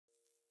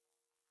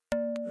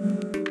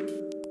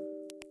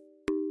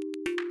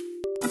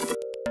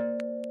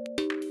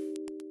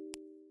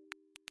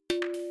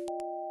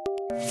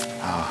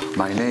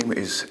My name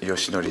is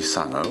Yoshinori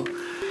Sano.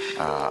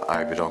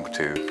 I belong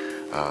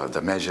to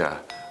the major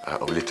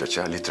of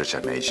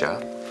literature major,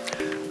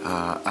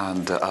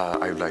 and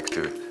I would like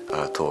to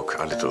talk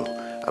a little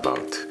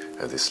about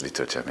this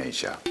literature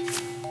major.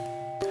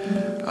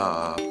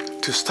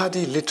 To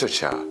study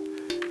literature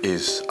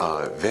is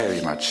a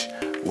very much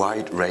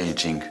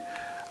wide-ranging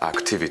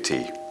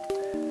activity.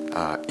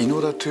 In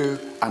order to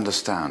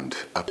understand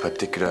a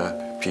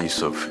particular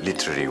piece of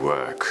literary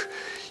work,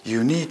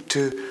 you need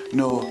to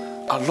know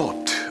a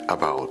lot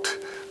about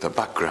the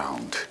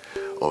background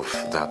of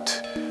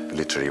that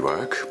literary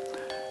work.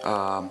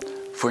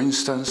 For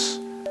instance,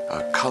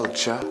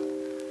 culture,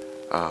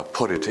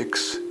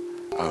 politics,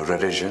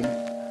 religion,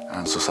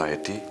 and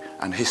society,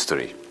 and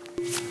history.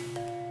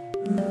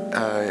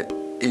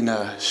 In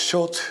a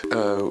short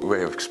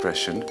way of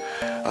expression,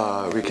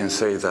 we can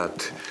say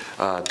that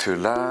to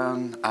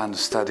learn and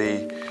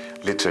study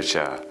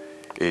literature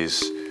is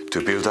to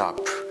build up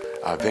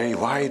a very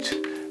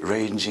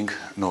wide-ranging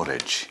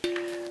knowledge,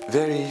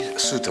 very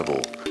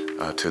suitable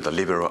to the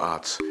liberal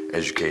arts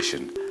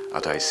education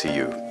at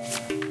ICU.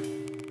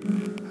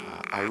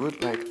 I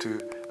would like to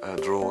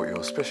draw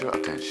your special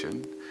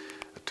attention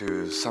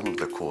to some of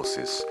the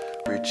courses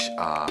which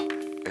are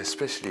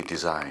especially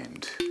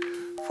designed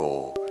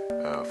for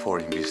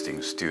foreign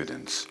visiting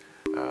students,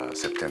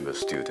 September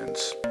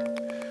students.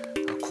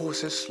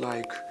 Courses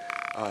like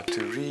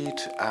to read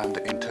and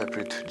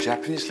interpret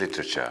Japanese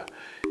literature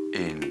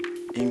in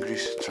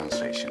English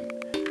translation.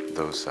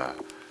 Those are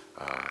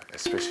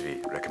especially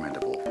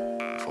recommendable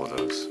for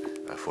those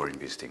foreign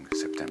visiting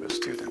September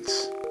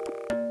students.